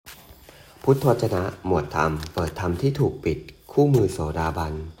พุทธวจนะ หมวดธรรม เปิดธรรมที่ถูกปิด คู่มือโสดาบั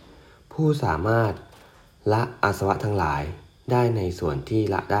น ผู้สามารถละอาสวะทั้งหลายได้ในส่วนที่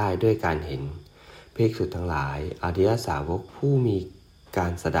ละได้ด้วยการเห็น ภิกษุทั้งหลายอริยสาวกผู้มีกา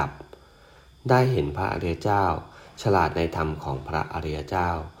รสดับได้เห็นพระอริยเจ้าฉลาดในธรรมของพระอริยเจ้า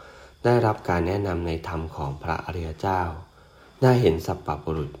ได้รับการแนะนำในธรรมของพระอริยเจ้าได้เห็นสัพพ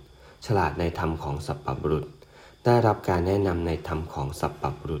บุรุษฉลาดในธรรมของสัพพบุรุษได้รับการแนะนำในธรรมของสัพพ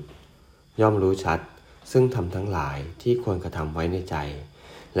บุรุษย่อมรู้ชัดซึ่งธรรมทั้งหลายที่ควรกระทำไว้ในใจ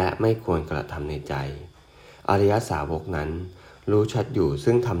และไม่ควรกระทำในใจอริยสาวกนั้นรู้ชัดอยู่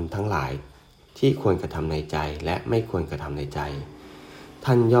ซึ่งธรรมทั้งหลายที่ควรกระทำในใจและไม่ควรกระทำในใจ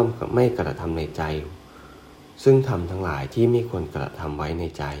ท่านย่อมไม่กระทำในใจซึ่งธรรมทั้งหลายที่ไม่ควรกระทำไว้ใน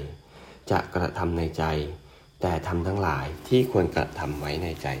ใจจะกระทำในใจแต่ธรรมทั้งหลายที่ควรกระทำไว้ใน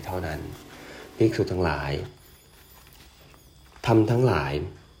ใจเท่านั้นภิกษุทั้งหลายธรรมทั้งหลาย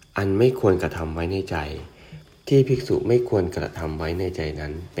อันไม่ควรกระทำไว้ในใจที่ภิกษุไม่ควรกระทำไว้ในใจนั้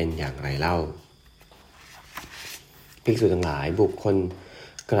นเป็นอย่างไรเล่าภิกษุทั้งหลายบุคคล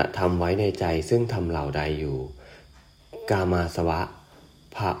กระทำไว้ในใจซึ่งทำเหล่าใดอยู่กามาสวะ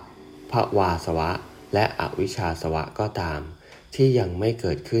ภวาสวะและอวิชชาสวะก็ตามที่ยังไม่เ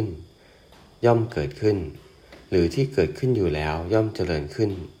กิดขึ้นย่อมเกิดขึ้นหรือที่เกิดขึ้นอยู่แล้วย่อมเจริญขึ้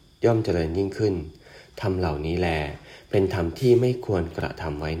นย่อมเจริญยิ่งขึ้นธรรมเหล่านี้แลเป็นธรรมที่ไม่ควรกระท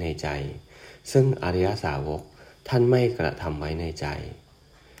ำไว้ในใจซึ่งอริยสาวกท่านไม่กระทำไว้ในใจ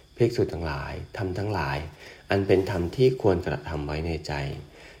ภิกษุทั้งหลายธรรมทั้งหลายอันเป็นธรรมที่ควรกระทำไว้ในใจ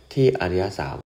ที่อริยสาวก